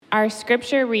Our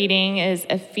scripture reading is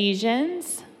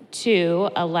Ephesians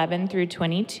 2:11 through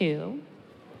 22.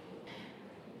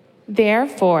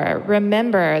 Therefore,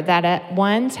 remember that at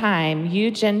one time you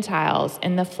Gentiles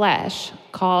in the flesh,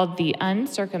 called the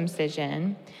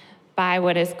uncircumcision, by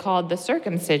what is called the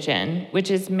circumcision,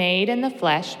 which is made in the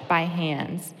flesh by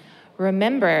hands.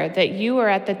 Remember that you were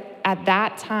at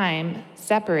that time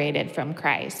separated from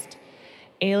Christ,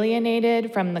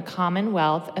 alienated from the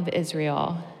commonwealth of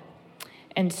Israel,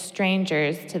 and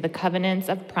strangers to the covenants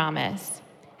of promise,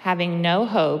 having no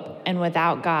hope and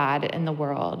without God in the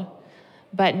world.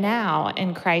 But now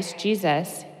in Christ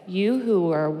Jesus, you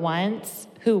who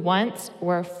once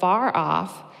were far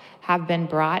off have been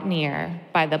brought near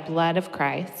by the blood of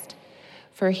Christ.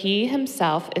 For he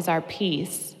himself is our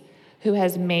peace, who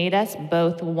has made us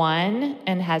both one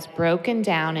and has broken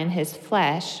down in his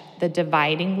flesh the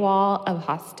dividing wall of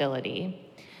hostility,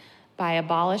 by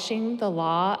abolishing the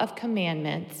law of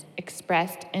commandments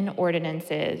expressed in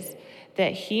ordinances,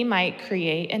 that he might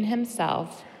create in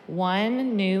himself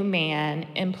one new man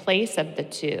in place of the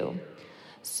two,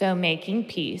 so making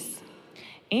peace,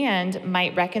 and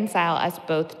might reconcile us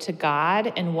both to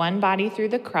God in one body through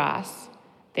the cross,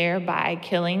 thereby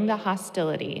killing the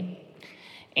hostility.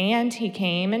 And he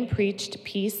came and preached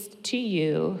peace to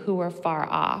you who were far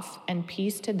off, and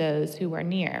peace to those who were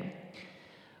near.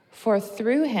 For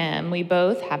through him we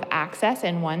both have access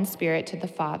in one spirit to the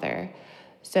Father.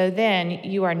 So then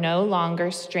you are no longer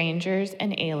strangers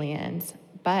and aliens,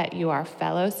 but you are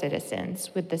fellow citizens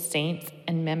with the saints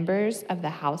and members of the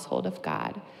household of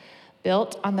God,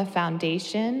 built on the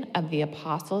foundation of the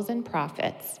apostles and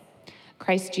prophets,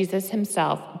 Christ Jesus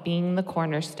himself being the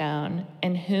cornerstone,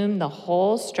 in whom the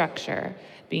whole structure,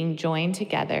 being joined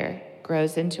together,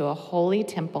 grows into a holy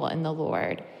temple in the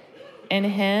Lord. In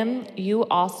him you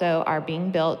also are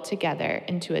being built together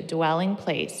into a dwelling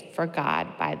place for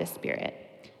God by the Spirit.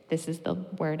 This is the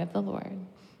word of the Lord.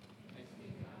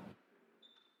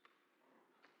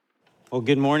 Well,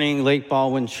 good morning, Lake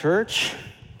Baldwin Church.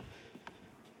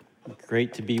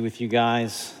 Great to be with you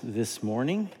guys this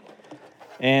morning.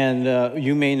 And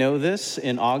you may know this,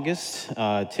 in August,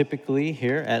 typically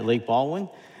here at Lake Baldwin,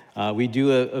 we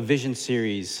do a vision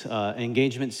series,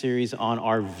 engagement series on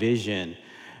our vision.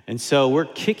 And so we're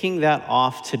kicking that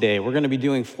off today. We're going to be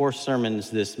doing 4 sermons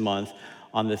this month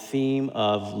on the theme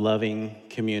of loving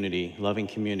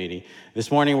community.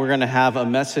 This morning, we're going to have a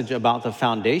message about the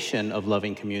foundation of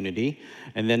loving community.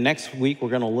 And then next week, we're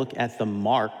going to look at the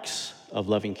marks of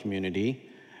loving community.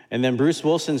 And then Bruce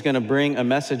Wilson's going to bring a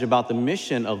message about the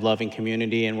mission of loving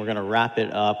community, and we're going to wrap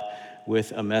it up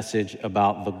with a message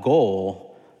about the goal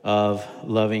of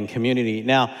loving community.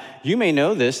 Now, you may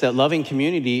know this, that loving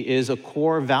community is a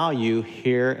core value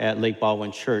here at Lake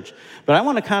Baldwin Church. But I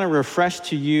want to kind of refresh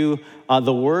to you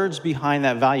the words behind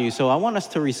that value. So I want us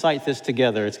to recite this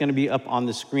together. It's going to be up on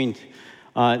the screen.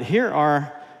 Here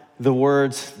are the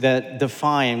words that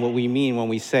define what we mean when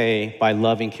we say by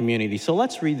loving community. So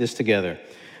let's read this together.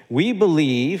 We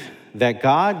believe that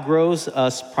God grows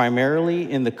us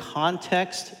primarily in the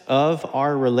context of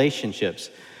our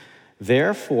relationships.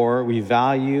 Therefore, we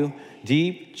value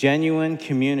deep, genuine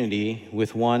community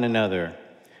with one another.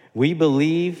 We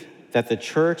believe that the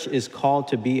church is called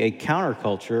to be a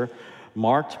counterculture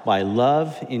marked by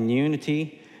love and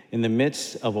unity in the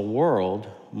midst of a world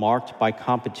marked by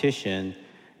competition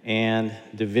and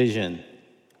division.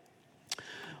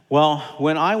 Well,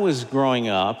 when I was growing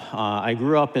up, I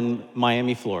grew up in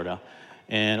Miami, Florida,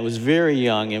 and I was very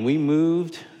young, and we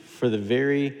moved for the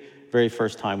very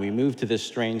first time. We moved to this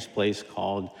strange place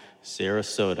called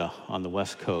Sarasota on the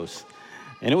West Coast.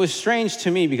 And it was strange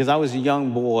to me because I was a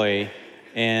young boy,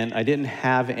 and I didn't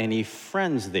have any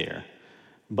friends there,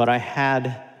 but I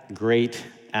had great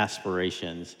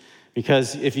aspirations.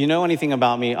 Because if you know anything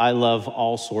about me, I love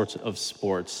all sorts of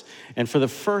sports. And for the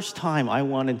first time, I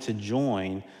wanted to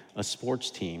join a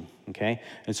sports team, okay?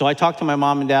 And so I talked to my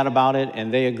mom and dad about it,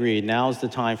 and they agreed, now's the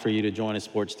time for you to join a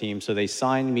sports team. So they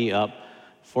signed me up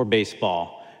for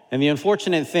baseball. And the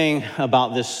unfortunate thing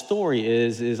about this story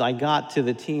is I got to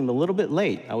the team a little bit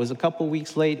late. I was a couple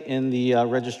weeks late in the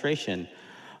registration.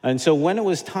 And so when it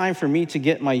was time for me to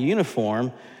get my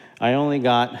uniform, I only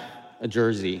got a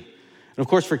jersey. And of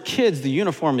course, for kids, the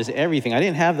uniform is everything. I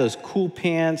didn't have those cool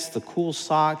pants, the cool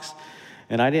socks,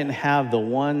 and I didn't have the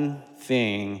one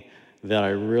thing that I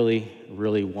really,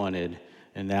 really wanted,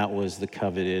 and that was the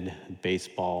coveted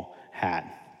baseball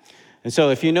hat. And so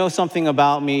if you know something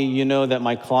about me, you know that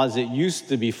my closet used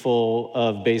to be full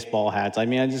of baseball hats. I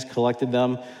mean, I just collected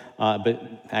them, but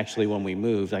actually when we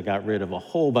moved, I got rid of a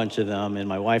whole bunch of them, and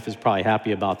my wife is probably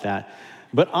happy about that.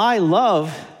 But I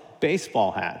love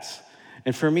baseball hats.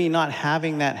 And for me, not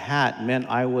having that hat meant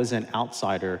I was an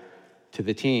outsider to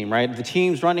the team, right? The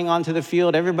team's running onto the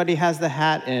field, everybody has the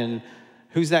hat, and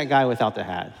who's that guy without the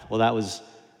hat? Well, that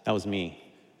was me,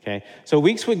 okay? So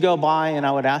weeks would go by, and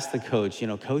I would ask the coach,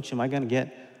 Coach, am I going to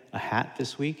get a hat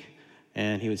this week?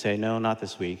 And he would say, no, not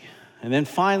this week. And then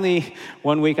finally,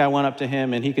 one week I went up to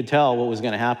him, and he could tell what was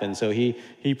going to happen. So he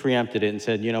preempted it and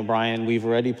said, Brian, we've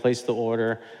already placed the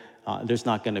order. There's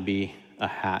not going to be a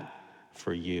hat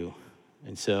for you.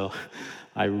 And so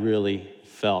I really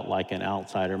felt like an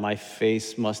outsider. My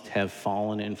face must have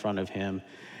fallen in front of him.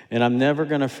 And I'm never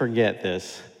going to forget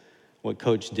this, what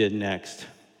Coach did next.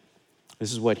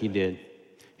 This is what he did.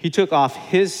 He took off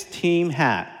his team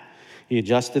hat. He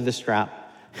adjusted the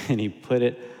strap, and he put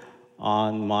it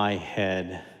on my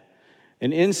head.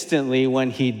 And instantly, when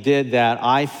he did that,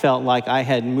 I felt like I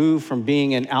had moved from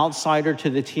being an outsider to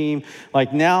the team,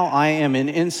 like now I am an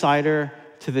insider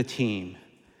to the team.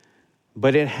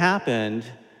 But it happened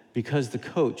because the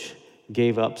coach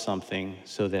gave up something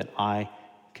so that I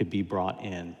could be brought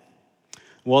in.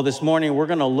 Well, this morning, we're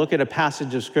going to look at a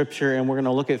passage of Scripture, and we're going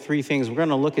to look at three things. We're going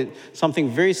to look at something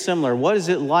very similar. What is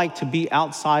it like to be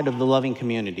outside of the loving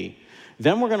community?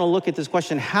 Then we're going to look at this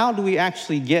question, how do we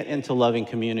actually get into loving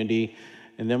community?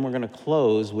 And then we're going to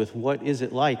close with what is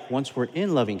it like once we're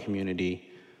in loving community?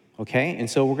 Okay? And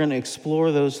so we're going to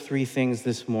explore those three things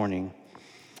this morning.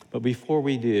 But before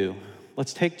we do,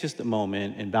 let's take just a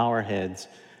moment and bow our heads,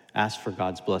 ask for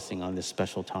God's blessing on this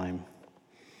special time.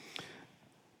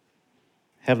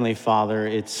 Heavenly Father,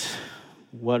 it's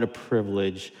what a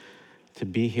privilege to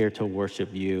be here to worship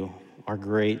you, our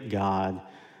great God,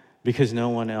 because no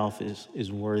one else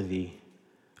is worthy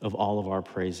of all of our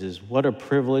praises. What a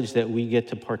privilege that we get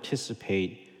to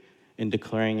participate in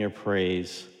declaring your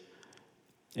praise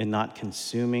and not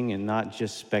consuming and not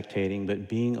just spectating, but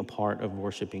being a part of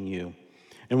worshiping you.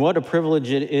 And what a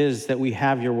privilege it is that we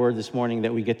have your word this morning,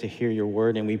 that we get to hear your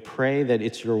word, and we pray that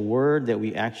it's your word that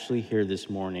we actually hear this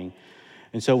morning.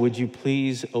 And so would you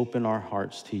please open our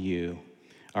hearts to you,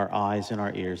 our eyes and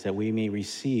our ears, that we may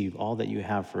receive all that you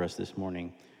have for us this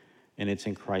morning. And it's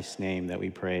in Christ's name that we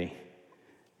pray.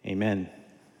 Amen.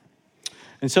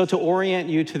 And so to orient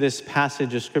you to this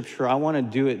passage of Scripture, I want to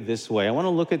do it this way. I want to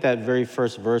look at that very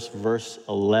first verse, verse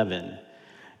 11.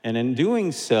 And in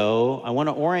doing so, I want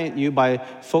to orient you by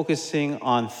focusing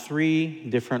on three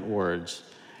different words.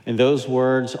 And those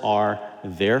words are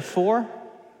therefore,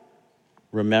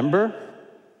 remember,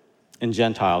 and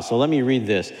Gentiles. So let me read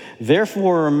this.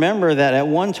 Therefore, remember that at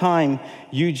one time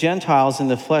you Gentiles in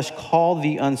the flesh called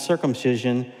the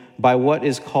uncircumcision by what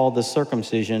is called the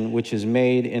circumcision, which is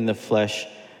made in the flesh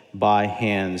by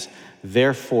hands.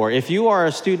 Therefore, if you are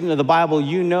a student of the Bible,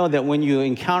 you know that when you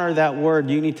encounter that word,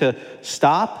 you need to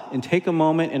stop and take a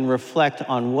moment and reflect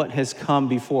on what has come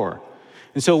before.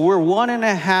 And so we're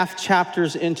 1.5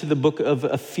 chapters into the book of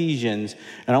Ephesians,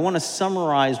 and I want to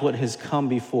summarize what has come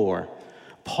before.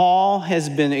 Paul has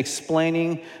been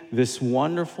explaining this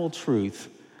wonderful truth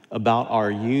about our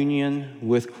union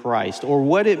with Christ, or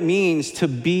what it means to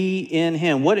be in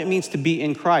him, what it means to be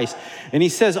in Christ. And he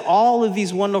says all of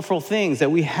these wonderful things, that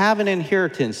we have an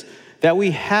inheritance, that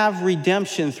we have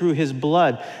redemption through his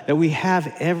blood, that we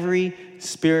have every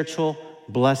spiritual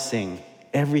blessing.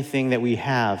 Everything that we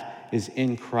have is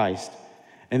in Christ,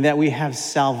 and that we have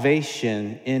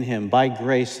salvation in him by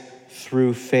grace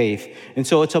through faith. And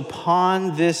so it's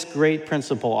upon this great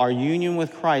principle, our union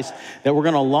with Christ, that we're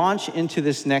going to launch into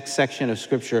this next section of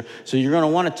Scripture. So you're going to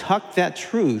want to tuck that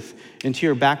truth into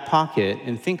your back pocket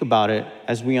and think about it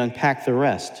as we unpack the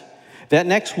rest. That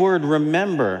next word,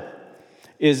 remember,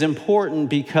 is important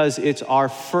because it's our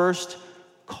first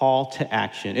call to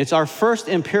action. It's our first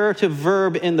imperative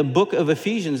verb in the book of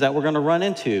Ephesians that we're going to run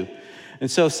into. And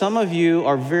so some of you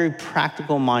are very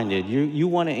practical minded. You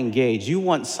want to engage. You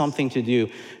want something to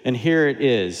do. And here it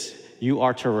is. You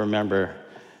are to remember.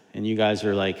 And you guys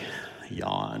are like,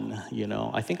 yawn,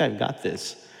 I think I've got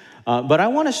this. But I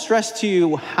want to stress to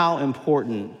you how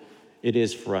important it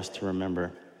is for us to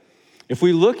remember. If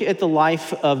we look at the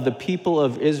life of the people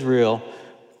of Israel,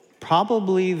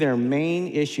 probably their main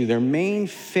issue, their main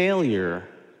failure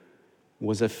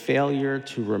was a failure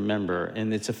to remember.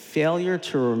 And it's a failure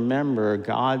to remember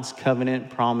God's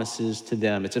covenant promises to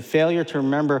them. It's a failure to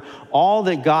remember all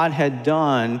that God had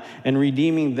done in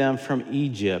redeeming them from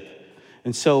Egypt.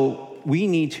 And so we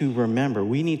need to remember,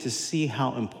 we need to see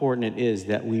how important it is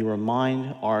that we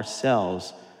remind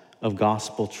ourselves of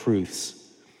gospel truths.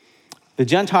 The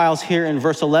Gentiles here in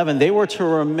verse 11, they were to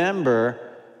remember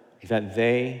that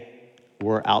they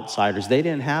were outsiders. They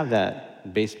didn't have that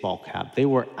baseball cap. They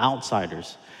were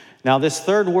outsiders. Now, this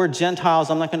third word,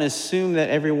 Gentiles, I'm not going to assume that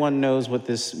everyone knows what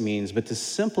this means, but to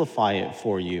simplify it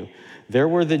for you, there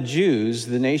were the Jews,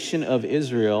 the nation of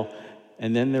Israel,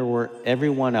 and then there were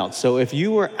everyone else. So if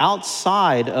you were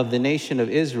outside of the nation of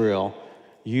Israel,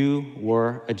 you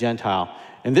were a Gentile.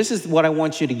 And this is what I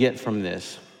want you to get from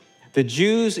this. The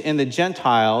Jews and the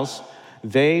Gentiles,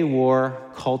 they were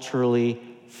culturally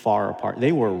far apart.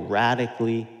 They were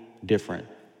radically different.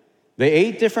 They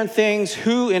ate different things.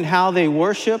 Who and how they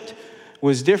worshiped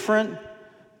was different.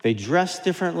 They dressed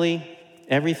differently.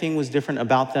 Everything was different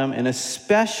about them. And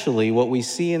especially what we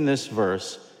see in this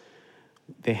verse,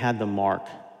 they had the mark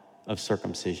of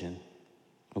circumcision.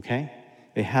 Okay?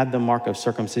 They had the mark of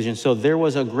circumcision. So there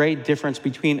was a great difference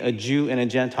between a Jew and a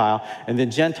Gentile. And the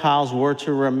Gentiles were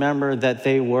to remember that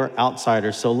they were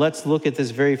outsiders. So let's look at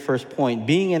this very first point.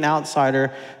 Being an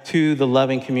outsider to the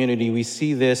loving community, we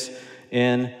see this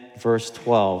in verse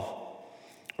 12.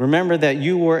 Remember that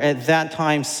you were at that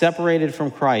time separated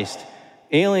from Christ,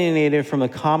 alienated from the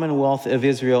commonwealth of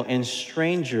Israel, and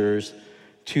strangers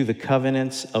to the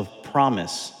covenants of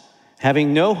promise,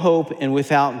 having no hope and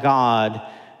without God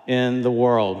in the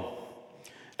world.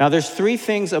 Now, there's three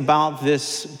things about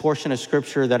this portion of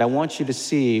scripture that I want you to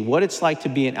see what it's like to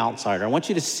be an outsider. I want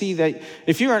you to see that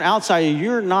if you're an outsider,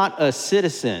 you're not a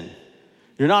citizen.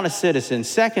 You're not a citizen.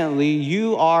 Secondly,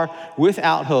 you are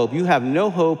without hope. You have no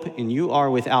hope and you are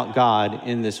without God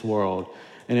in this world.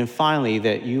 And then finally,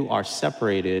 that you are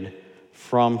separated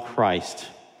from Christ.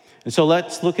 And so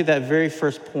let's look at that very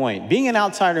first point. Being an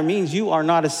outsider means you are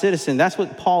not a citizen. That's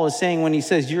what Paul is saying when he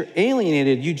says you're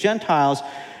alienated. You Gentiles,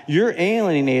 you're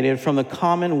alienated from the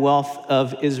commonwealth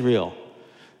of Israel.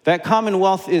 That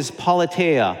commonwealth is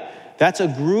politeia. That's a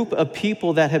group of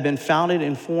people that have been founded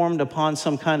and formed upon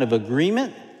some kind of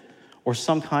agreement or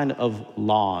some kind of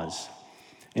laws.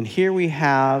 And here we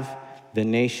have the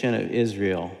nation of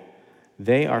Israel.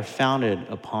 They are founded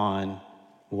upon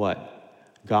what?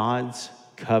 God's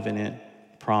covenant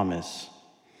promise.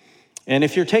 And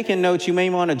if you're taking notes, you may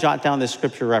want to jot down this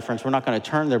scripture reference. We're not going to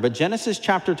turn there, but Genesis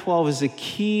chapter 12 is a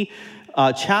key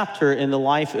chapter in the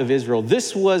life of Israel.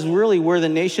 This was really where the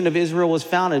nation of Israel was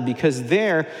founded, because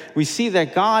there we see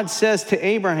that God says to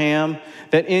Abraham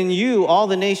that in you all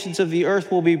the nations of the earth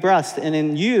will be blessed, and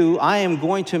in you I am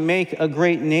going to make a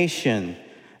great nation.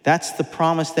 That's the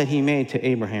promise that he made to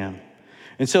Abraham.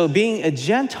 And so being a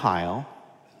Gentile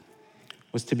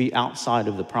was to be outside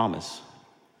of the promise.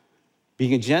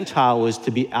 Being a Gentile was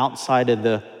to be outside of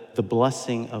the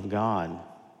blessing of God.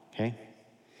 Okay?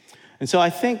 And so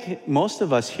I think most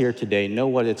of us here today know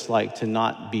what it's like to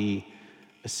not be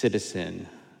a citizen.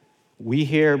 We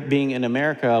here, being in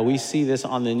America, we see this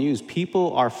on the news.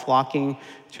 People are flocking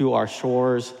to our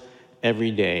shores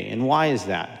every day. And why is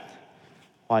that?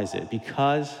 Why is it?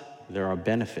 Because there are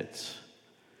benefits.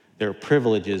 There are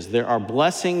privileges. There are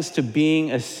blessings to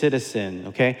being a citizen,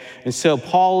 okay? And so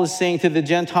Paul is saying to the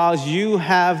Gentiles, you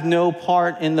have no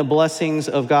part in the blessings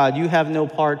of God. You have no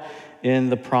part in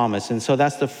the promise. And so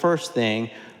that's the first thing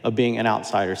of being an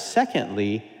outsider.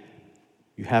 Secondly,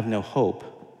 you have no hope,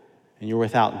 and you're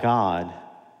without God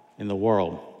in the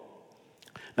world.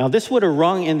 Now, this would have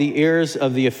rung in the ears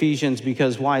of the Ephesians,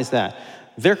 because why is that?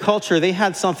 Their culture, they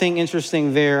had something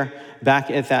interesting there back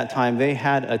at that time. They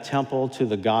had a temple to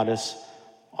the goddess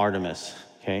Artemis,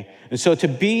 okay? And so to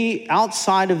be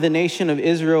outside of the nation of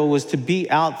Israel was to be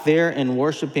out there and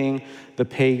worshiping the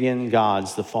pagan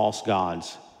gods, the false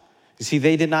gods. You see,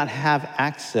 they did not have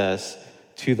access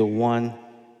to the one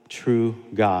true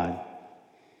God.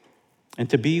 And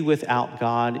to be without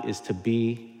God is to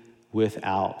be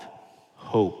without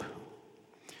hope.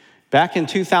 Back in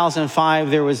 2005,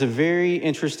 there was a very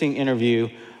interesting interview.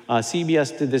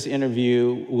 CBS did this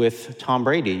interview with Tom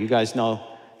Brady. You guys know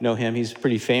him. He's a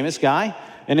pretty famous guy.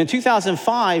 And in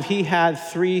 2005, he had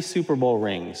 3 Super Bowl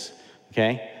rings,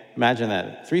 okay? Imagine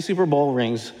that, 3 Super Bowl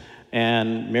rings,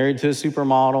 and married to a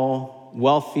supermodel,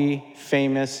 wealthy,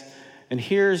 famous. And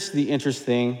here's the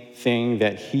interesting thing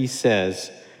that he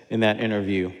says in that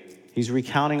interview. He's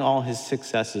recounting all his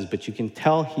successes, but you can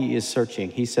tell he is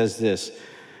searching. He says this: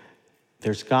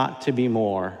 there's got to be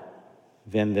more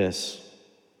than this.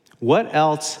 What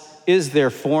else is there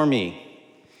for me?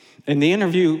 And the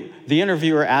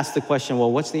interviewer asked the question,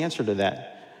 well, what's the answer to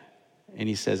that? And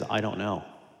he says, I don't know.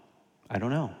 I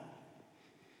don't know.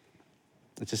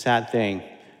 It's a sad thing.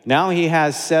 Now he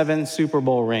has 7 Super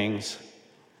Bowl rings.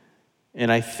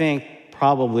 And I think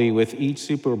probably with each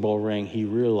Super Bowl ring, he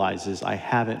realizes, I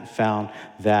haven't found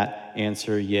that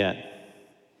answer yet.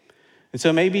 And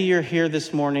so maybe you're here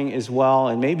this morning as well,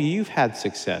 and maybe you've had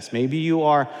success. Maybe you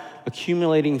are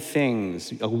accumulating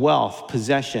things, wealth,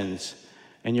 possessions,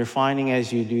 And you're finding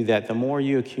as you do that, the more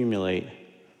you accumulate,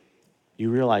 you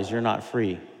realize you're not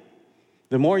free.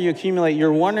 The more you accumulate,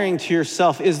 you're wondering to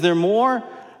yourself, is there more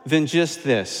than just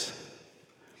this?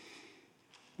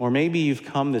 Or maybe you've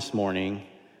come this morning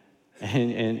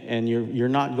and you're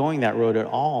not going that road at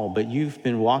all, but you've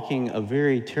been walking a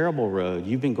very terrible road.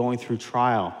 You've been going through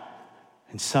trial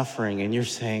and suffering, and you're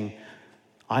saying,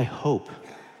 I hope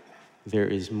there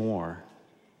is more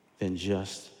than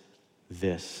just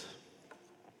this.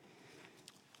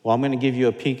 Well, I'm going to give you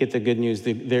a peek at the good news.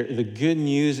 The good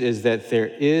news is that there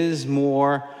is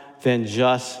more than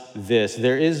just this.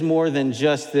 There is more than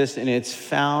just this, and it's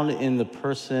found in the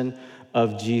person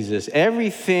of Jesus.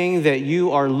 Everything that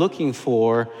you are looking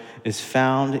for is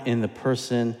found in the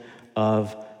person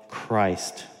of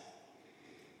Christ.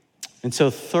 And so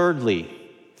thirdly,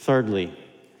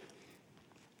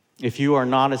 if you are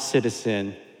not a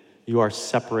citizen, you are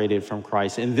separated from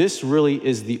Christ. And this really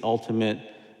is the ultimate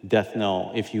death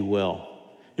knell, if you will.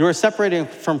 You are separated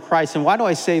from Christ. And why do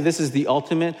I say this is the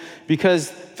ultimate?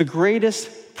 Because the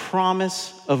greatest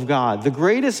promise of God, the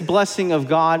greatest blessing of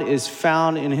God is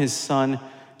found in his Son,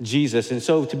 Jesus. And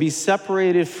so to be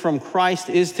separated from Christ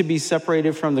is to be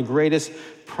separated from the greatest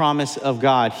promise of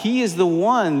God. He is the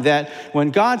one that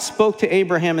when God spoke to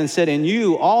Abraham and said, in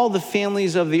you, all the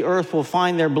families of the earth will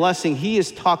find their blessing, he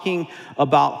is talking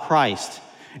about Christ.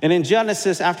 And in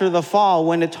Genesis, after the fall,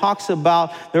 when it talks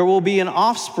about there will be an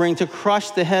offspring to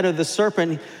crush the head of the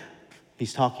serpent,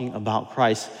 he's talking about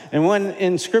Christ. And when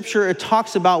in Scripture it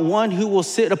talks about one who will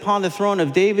sit upon the throne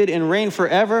of David and reign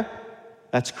forever,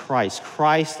 that's Christ.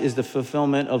 Christ is the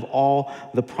fulfillment of all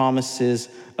the promises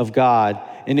of God.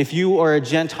 And if you are a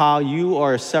Gentile, you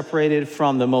are separated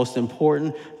from the most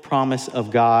important promise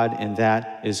of God, and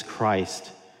that is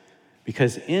Christ.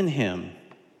 Because in him,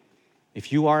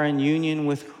 if you are in union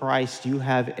with Christ, you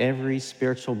have every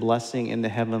spiritual blessing in the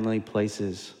heavenly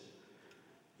places.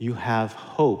 You have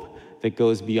hope that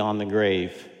goes beyond the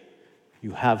grave.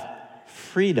 You have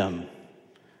freedom,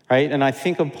 right? And I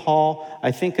think of Paul,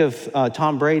 I think of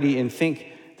Tom Brady and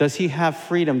think, does he have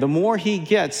freedom? The more he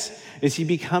gets, is he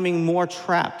becoming more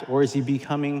trapped or is he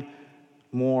becoming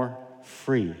more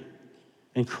free?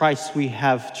 In Christ, we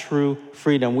have true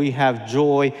freedom. We have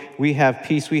joy. We have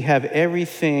peace. We have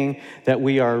everything that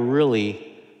we are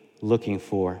really looking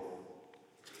for.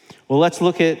 Well, let's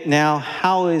look at now,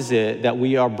 how is it that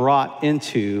we are brought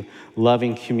into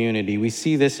loving community? We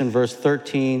see this in verse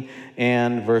 13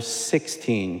 and verse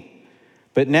 16.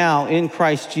 But now, in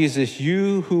Christ Jesus,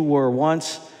 you who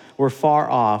were far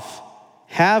off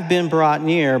have been brought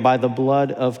near by the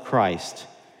blood of Christ.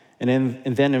 And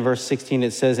then in verse 16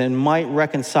 it says, and might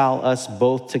reconcile us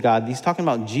both to God. He's talking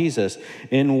about Jesus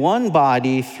in one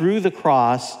body through the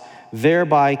cross,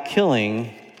 thereby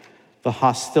killing the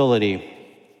hostility.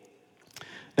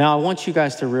 Now, I want you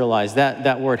guys to realize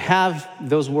that word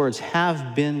those words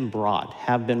have been brought.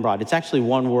 It's actually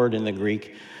one word in the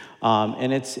Greek,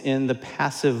 and it's in the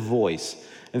passive voice.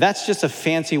 And that's just a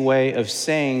fancy way of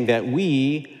saying that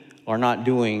we are not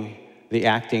doing the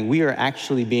acting. We are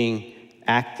actually being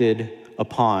acted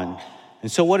upon.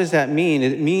 And so what does that mean?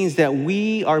 It means that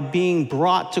we are being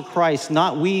brought to Christ,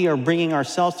 not we are bringing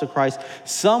ourselves to Christ.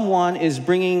 Someone is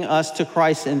bringing us to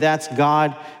Christ, and that's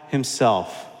God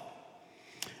himself.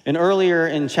 And earlier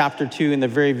in chapter 2, in the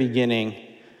very beginning,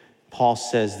 Paul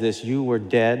says this, you were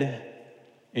dead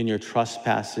in your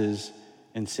trespasses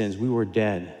and sins. We were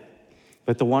dead.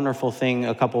 But the wonderful thing,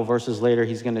 a couple of verses later,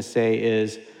 he's going to say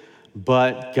is,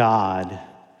 but God,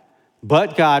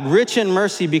 rich in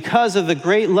mercy, because of the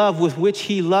great love with which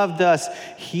he loved us,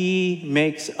 he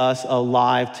makes us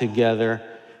alive together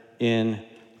in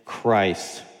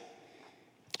Christ.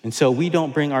 And so we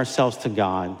don't bring ourselves to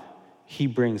God. He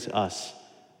brings us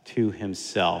to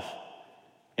himself.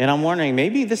 And I'm wondering,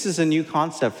 maybe this is a new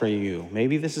concept for you.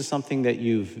 Maybe this is something that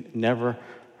you've never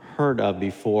heard of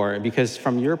before, because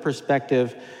from your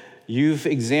perspective, you've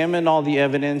examined all the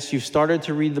evidence, you've started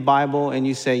to read the Bible, and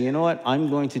you say, you know what, I'm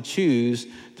going to choose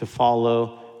to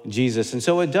follow Jesus. And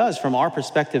so it does, from our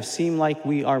perspective, seem like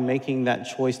we are making that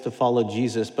choice to follow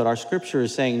Jesus, but our scripture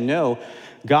is saying, no,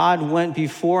 God went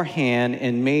beforehand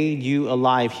and made you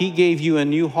alive. He gave you a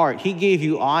new heart. He gave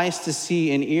you eyes to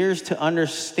see and ears to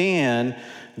understand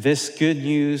this good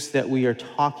news that we are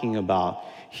talking about.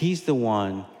 He's the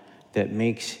one that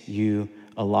makes you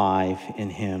alive in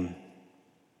him.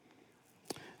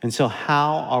 And so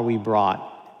how are we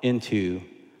brought into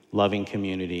loving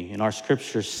community? And our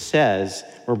scripture says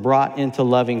we're brought into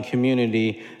loving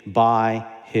community by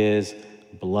his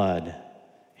blood,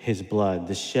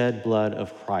 the shed blood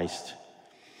of Christ.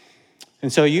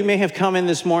 And so you may have come in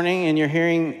this morning and you're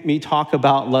hearing me talk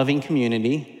about loving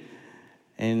community.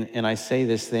 And I say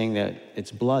this thing that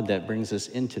it's blood that brings us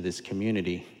into this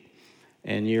community.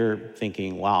 And you're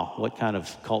thinking, wow, what kind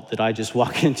of cult did I just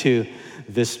walk into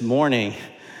this morning?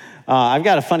 I've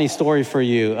got a funny story for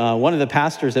you. One of the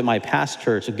pastors at my past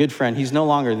church, a good friend, he's no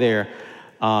longer there.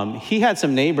 He had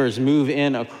some neighbors move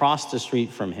in across the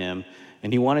street from him,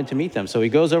 and he wanted to meet them. So he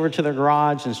goes over to their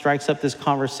garage and strikes up this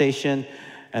conversation,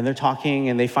 and they're talking,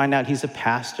 and they find out he's a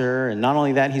pastor. And not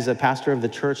only that, he's a pastor of the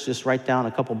church just right down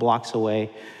a couple blocks away.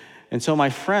 And so my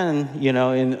friend, in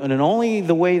only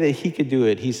the way that he could do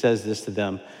it, he says this to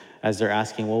them as they're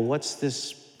asking, well, what's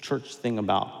this church thing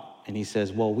about? And he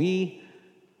says, well, we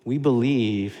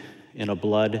believe in a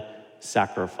blood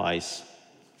sacrifice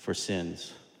for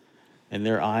sins. And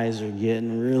their eyes are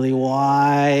getting really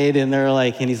wide,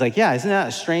 and he's like, yeah, isn't that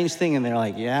a strange thing? And they're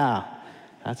like, yeah,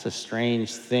 that's a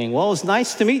strange thing. Well, it's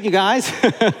nice to meet you guys,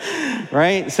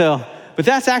 right? But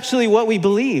that's actually what we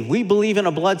believe. We believe in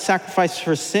a blood sacrifice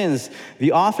for sins.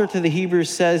 The author to the Hebrews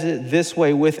says it this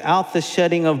way: without the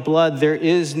shedding of blood, there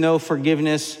is no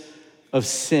forgiveness of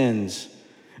sins.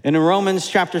 And in Romans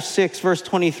chapter 6, verse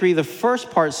 23, the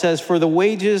first part says, for the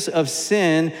wages of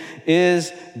sin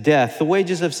is death. The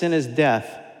wages of sin is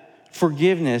death.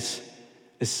 Forgiveness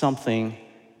is something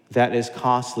that is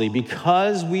costly.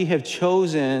 Because we have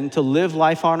chosen to live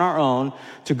life on our own,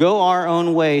 to go our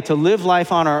own way, to live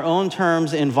life on our own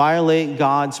terms and violate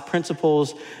God's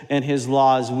principles and his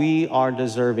laws, we are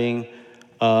deserving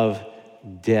of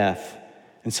death.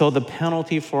 And so the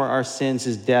penalty for our sins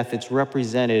is death. It's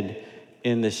represented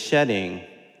in the shedding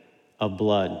of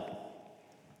blood.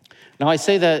 Now, I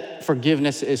say that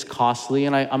forgiveness is costly,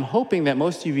 and I'm hoping that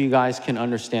most of you guys can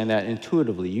understand that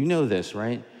intuitively. You know this,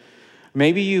 right?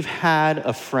 Maybe you've had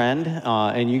a friend,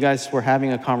 and you guys were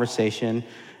having a conversation,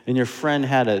 and your friend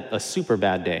had a super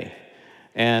bad day.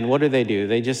 And what do?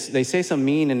 They say some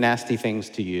mean and nasty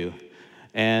things to you.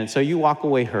 And so you walk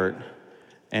away hurt,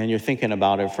 and you're thinking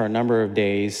about it for a number of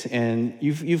days, and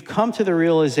you've come to the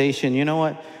realization, you know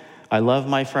what? I love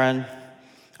my friend.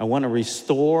 I want to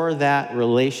restore that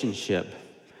relationship.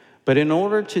 But in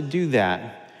order to do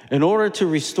that, in order to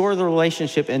restore the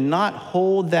relationship and not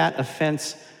hold that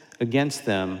offense against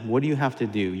them, what do you have to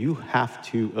do? You have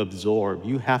to absorb.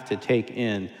 You have to take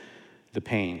in the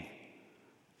pain.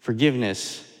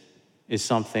 Forgiveness is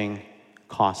something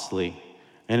costly.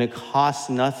 And it costs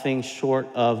nothing short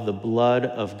of the blood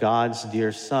of God's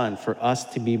dear Son for us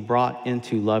to be brought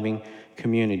into loving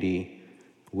community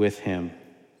with him.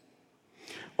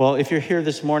 Well, if you're here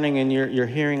this morning and you're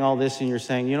hearing all this and you're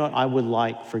saying, you know what, I would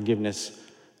like forgiveness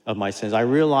of my sins. I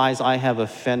realize I have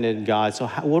offended God. So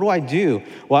what do I do?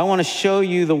 Well, I want to show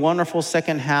you the wonderful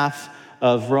second half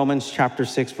of Romans chapter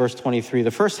 6, verse 23.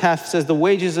 The first half says the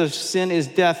wages of sin is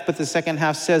death, but the second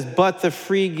half says, but the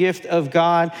free gift of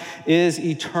God is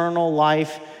eternal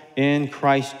life in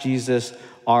Christ Jesus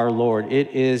our Lord.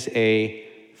 It is a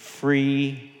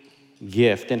free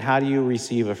gift. And how do you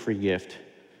receive a free gift?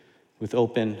 With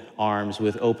open arms,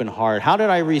 with open heart. How did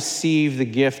I receive the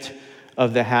gift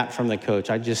of the hat from the coach?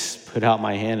 I just put out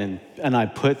my hand and I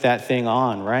put that thing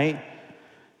on, right?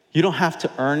 You don't have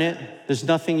to earn it. There's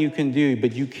nothing you can do,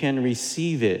 but you can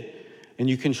receive it. And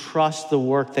you can trust the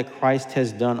work that Christ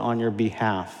has done on your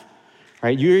behalf,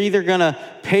 right? You're either going to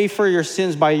pay for your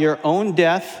sins by your own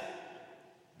death,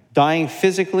 dying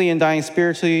physically and dying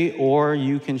spiritually, or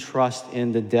you can trust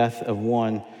in the death of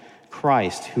one,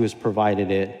 Christ, who has provided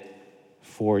it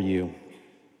for you.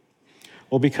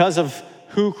 Well, because of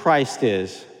who Christ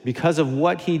is, because of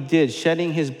what he did,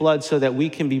 shedding his blood so that we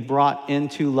can be brought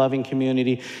into loving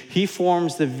community, he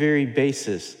forms the very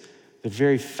basis, the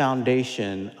very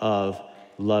foundation of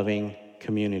loving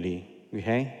community,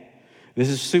 okay? This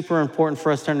is super important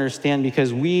for us to understand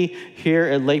because we here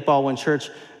at Lake Baldwin Church,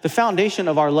 the foundation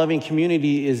of our loving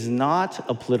community is not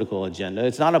a political agenda.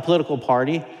 It's not a political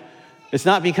party. It's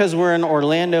not because we're in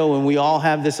Orlando and we all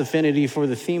have this affinity for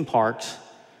the theme parks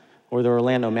or the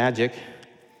Orlando Magic.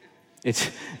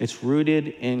 It's rooted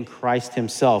in Christ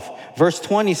himself. Verse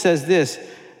 20 says this,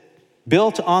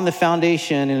 built on the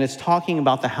foundation, and it's talking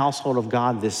about the household of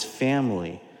God, this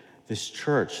family, this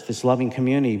church, this loving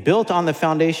community, built on the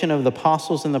foundation of the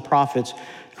apostles and the prophets,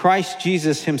 Christ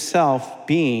Jesus himself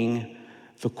being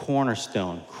the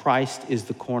cornerstone. Christ is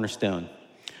the cornerstone.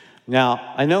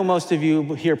 Now, I know most of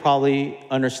you here probably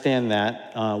understand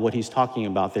that, what he's talking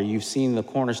about there. You've seen the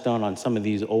cornerstone on some of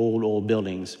these old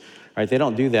buildings, right? They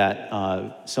don't do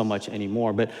that so much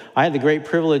anymore. But I had the great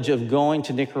privilege of going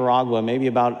to Nicaragua maybe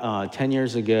about 10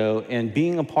 years ago and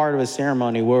being a part of a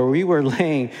ceremony where we were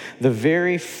laying the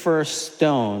very first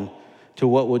stone to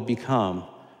what would become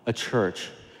a church.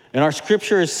 And our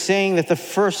scripture is saying that the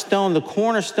first stone, the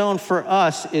cornerstone for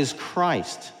us is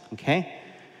Christ, okay?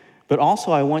 But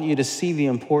also I want you to see the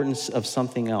importance of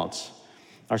something else.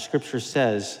 Our scripture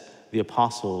says the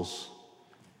apostles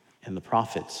and the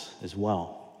prophets as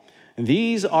well. And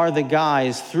these are the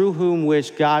guys through whom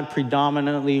which God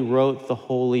predominantly wrote the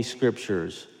Holy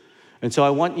Scriptures. And so I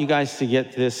want you guys to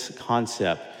get this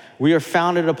concept. We are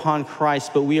founded upon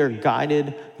Christ, but we are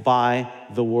guided by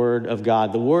the Word of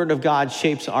God. The Word of God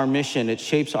shapes our mission. It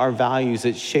shapes our values.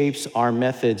 It shapes our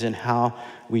methods and how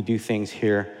we do things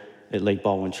here at Lake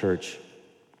Baldwin Church.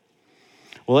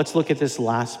 Well, let's look at this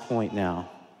last point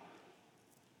now.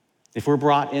 If we're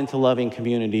brought into loving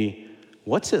community,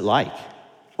 what's it like?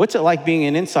 What's it like being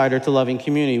an insider to loving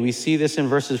community? We see this in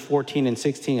verses 14 and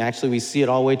 16. Actually, we see it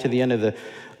all the way to the end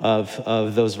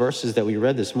of those verses that we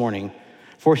read this morning.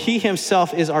 For he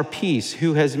himself is our peace,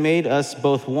 who has made us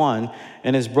both one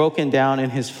and has broken down in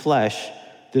his flesh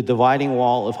the dividing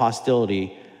wall of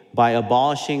hostility by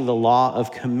abolishing the law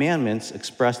of commandments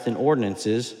expressed in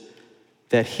ordinances,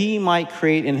 that he might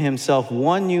create in himself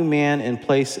one new man in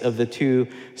place of the two,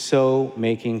 so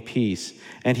making peace.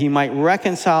 And he might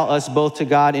reconcile us both to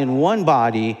God in one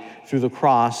body through the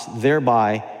cross,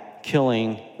 thereby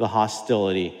killing the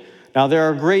hostility. Now, there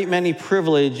are a great many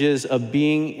privileges of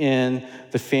being in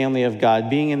the family of God,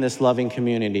 being in this loving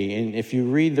community. And if you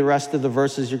read the rest of the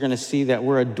verses, you're going to see that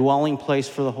we're a dwelling place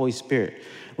for the Holy Spirit.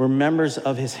 We're members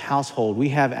of his household. We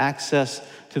have access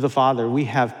to the Father. We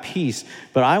have peace.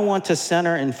 But I want to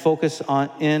center and focus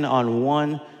on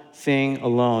one thing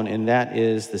alone, and that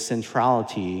is the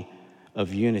centrality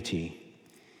of unity.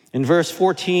 In verse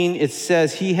 14, it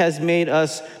says, he has made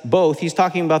us both. He's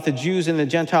talking about the Jews and the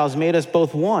Gentiles, made us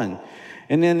both one.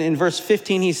 And then in verse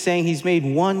 15, he's saying he's made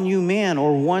one new man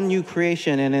or one new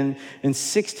creation. And in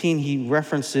 16, he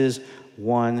references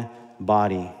one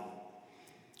body.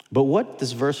 But what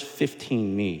does verse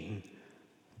 15 mean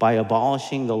by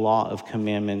abolishing the law of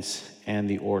commandments and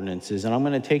the ordinances? And I'm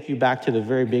going to take you back to the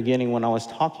very beginning when I was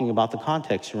talking about the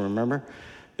context. You remember?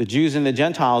 The Jews and the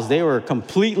Gentiles, they were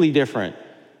completely different,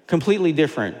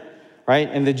 right?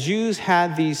 And the Jews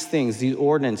had these things, these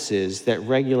ordinances that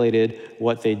regulated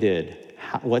what they did,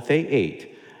 what they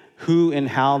ate, who and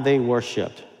how they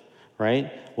worshiped,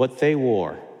 right? What they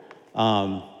wore.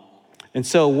 And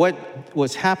so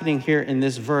what's happening here in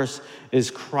this verse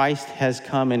is Christ has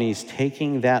come and he's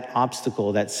taking that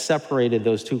obstacle that separated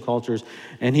those two cultures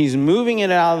and he's moving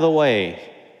it out of the way.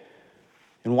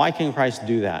 And why can Christ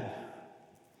do that?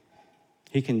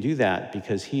 He can do that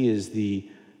because he is the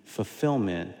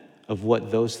fulfillment of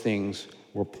what those things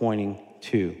were pointing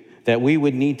to. That we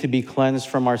would need to be cleansed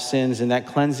from our sins, and that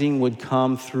cleansing would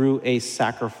come through a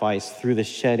sacrifice, through the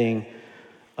shedding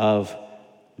of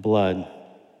blood.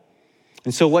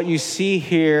 And so what you see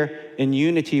here in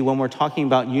unity, when we're talking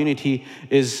about unity,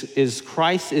 is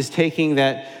Christ is taking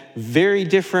that very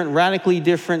different, radically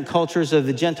different cultures of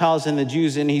the Gentiles and the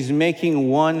Jews, and he's making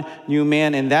one new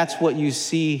man. And that's what you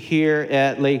see here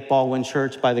at Lake Baldwin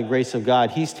Church by the grace of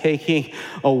God. He's taking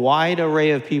a wide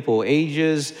array of people,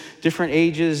 ages, different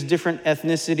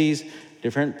ethnicities,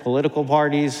 different political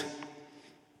parties,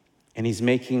 and he's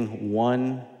making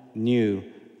one new,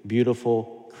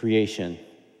 beautiful creation.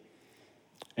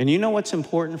 And you know what's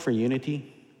important for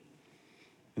unity?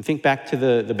 And think back to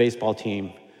the baseball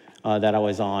team that I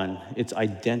was on. It's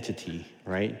identity,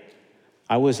 right?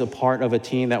 I was a part of a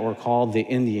team that were called the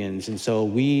Indians, and so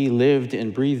we lived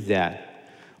and breathed that.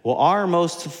 Well, our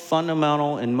most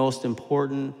fundamental and most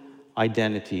important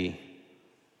identity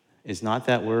is not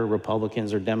that we're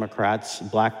Republicans or Democrats,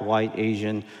 black, white,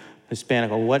 Asian,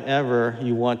 Hispanic, or whatever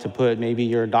you want to put. Maybe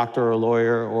you're a doctor or a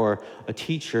lawyer or a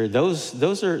teacher. Those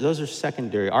are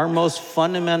secondary. Our most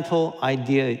fundamental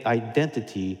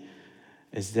identity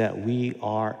is that we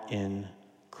are in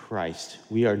Christ.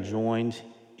 We are joined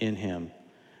in him.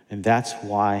 And that's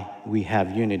why we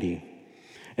have unity.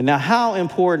 And now, how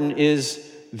important is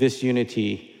this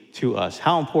unity to us?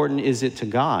 How important is it to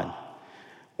God?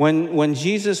 When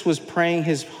Jesus was praying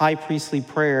his high priestly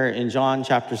prayer in John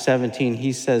chapter 17,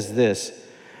 he says this,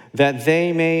 that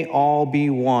they may all be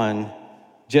one,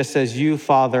 just as you,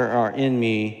 Father, are in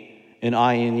me and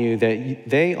I in you, that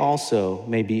they also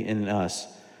may be in us,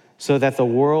 so that the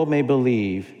world may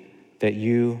believe that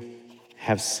you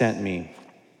have sent me.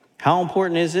 How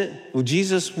important is it? Well,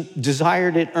 Jesus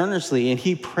desired it earnestly, and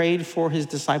he prayed for his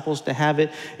disciples to have it,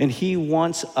 and he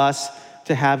wants us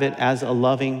to have it as a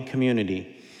loving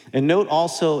community. And note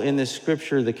also in this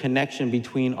scripture the connection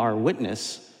between our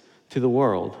witness to the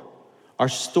world, our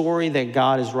story that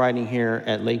God is writing here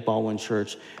at Lake Baldwin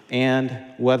Church, and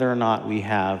whether or not we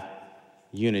have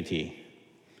unity.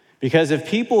 Because if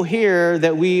people hear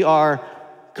that we are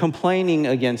complaining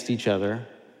against each other,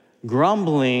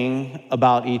 grumbling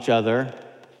about each other,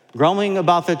 grumbling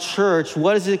about the church,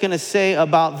 what is it going to say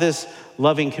about this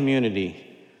loving community?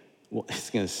 Well, it's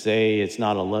going to say it's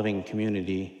not a loving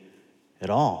community at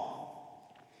all.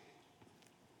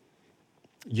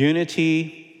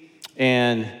 Unity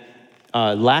and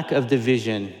lack of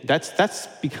division, that's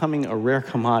becoming a rare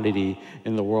commodity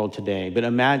in the world today. But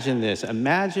imagine this.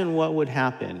 Imagine what would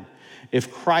happen if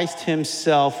Christ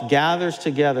himself gathers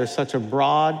together such a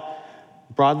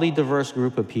broadly diverse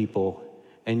group of people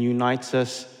and unites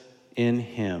us in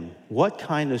him. What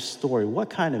kind of story, what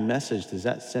kind of message does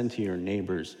that send to your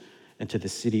neighbors and to the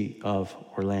city of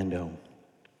Orlando?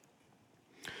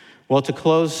 Well, to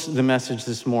close the message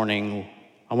this morning,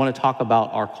 I want to talk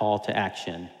about our call to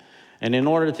action. And in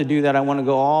order to do that, I want to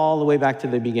go all the way back to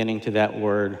the beginning to that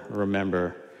word,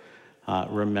 remember.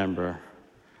 Remember.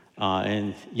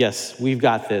 And yes, we've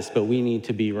got this, but we need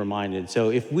to be reminded.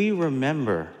 So if we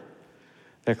remember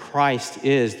that Christ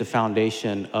is the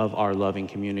foundation of our loving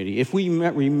community, if we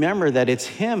remember that it's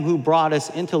him who brought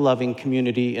us into loving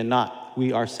community and not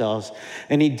we ourselves,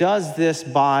 and he does this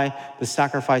by the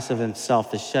sacrifice of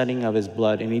himself, the shedding of his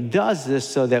blood, and he does this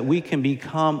so that we can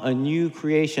become a new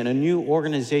creation, a new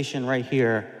organization right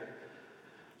here.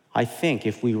 I think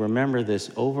if we remember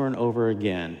this over and over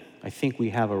again, I think we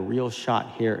have a real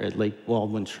shot here at Lake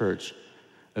Baldwin Church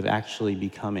of actually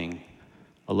becoming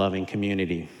a loving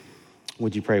community.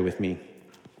 Would you pray with me?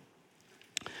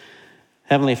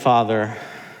 Heavenly Father,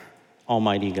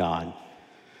 Almighty God,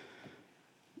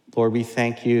 Lord, we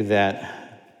thank you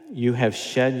that you have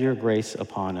shed your grace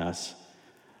upon us.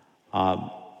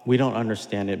 We don't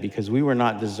understand it because we were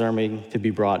not deserving to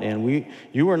be brought in.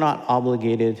 You were not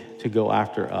obligated to go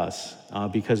after us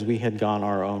because we had gone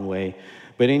our own way.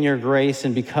 But in your grace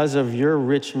and because of your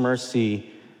rich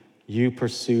mercy, you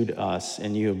pursued us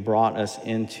and you have brought us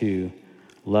into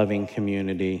loving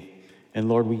community. And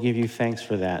Lord, we give you thanks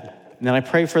for that. And I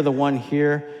pray for the one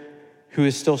here who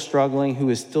is still struggling, who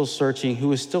is still searching,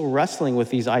 who is still wrestling with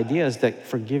these ideas that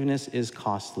forgiveness is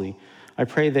costly. I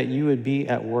pray that you would be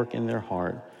at work in their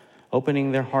heart,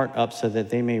 opening their heart up so that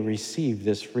they may receive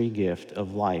this free gift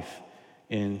of life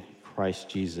in Christ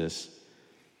Jesus.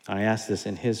 I ask this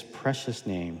in his precious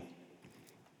name.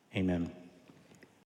 Amen.